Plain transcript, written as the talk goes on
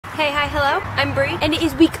Hey, hi, hello, I'm Bree, and it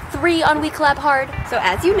is week 3 on We Collab Hard. So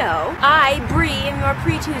as you know, I, Bree, am your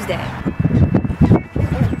pre-Tuesday.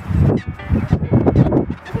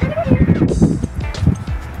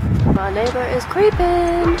 My neighbor is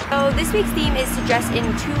creeping. So this week's theme is to dress in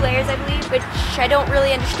 2 layers, I believe, which I don't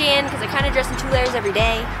really understand because I kind of dress in 2 layers every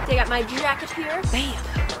day. So I got my jacket here, bam,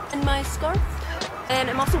 and my scarf,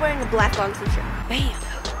 and I'm also wearing a black long sleeve shirt, bam.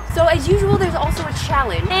 So as usual, there's also a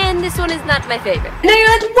challenge, and this one is not my favorite. Now you're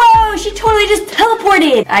like, whoa, she totally just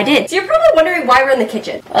teleported. I did. So you're probably wondering why we're in the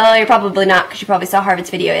kitchen. Well, you're probably not, because you probably saw Harvard's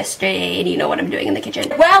video yesterday, and you know what I'm doing in the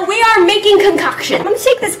kitchen. Well, we are making concoction. I'm gonna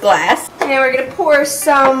take this glass, and we're gonna pour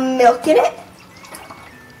some milk in it,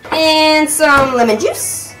 and some lemon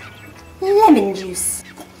juice,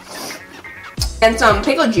 and some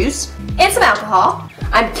pickle juice, and some alcohol.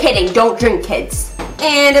 I'm kidding, don't drink, kids.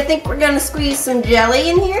 And I think we're gonna squeeze some jelly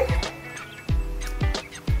in here.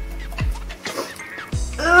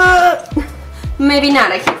 Maybe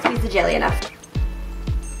not, I can't squeeze the jelly enough.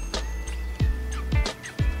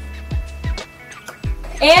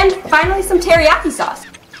 And finally some teriyaki sauce.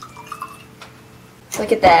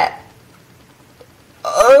 Look at that.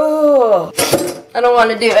 Oh, I don't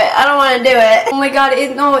wanna do it, I don't wanna do it. Oh my god,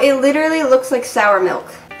 it literally looks like sour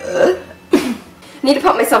milk. Need to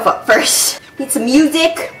pump myself up first. Need some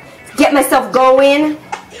music, get myself going.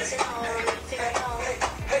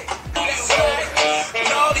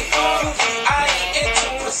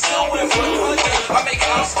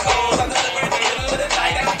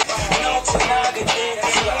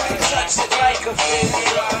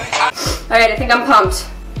 Alright, I think I'm pumped.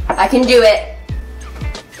 I can do it.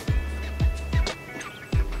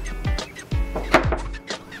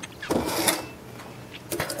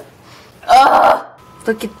 Ugh,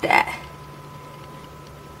 look at that.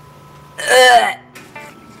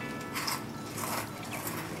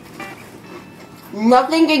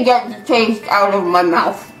 Nothing can get the taste out of my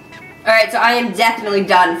mouth. Alright, so I am definitely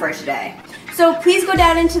done for today. So please go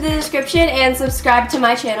down into the description and subscribe to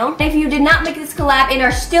my channel. If you did not make this collab and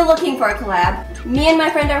are still looking for a collab, me and my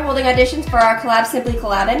friend are holding auditions for our collab,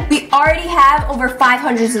 SIMPLYCOLLABIN. We already have over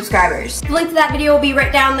 500 subscribers. The link to that video will be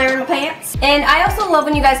right down there in the pants. And I also love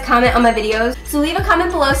when you guys comment on my videos. So leave a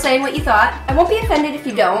comment below saying what you thought. I won't be offended if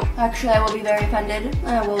you don't. Actually, I will be very offended.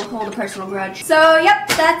 I will hold a personal grudge. So yep,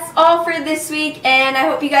 that's all for this week. And I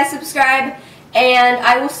hope you guys subscribe. And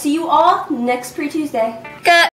I will see you all next pre-Tuesday. Cut.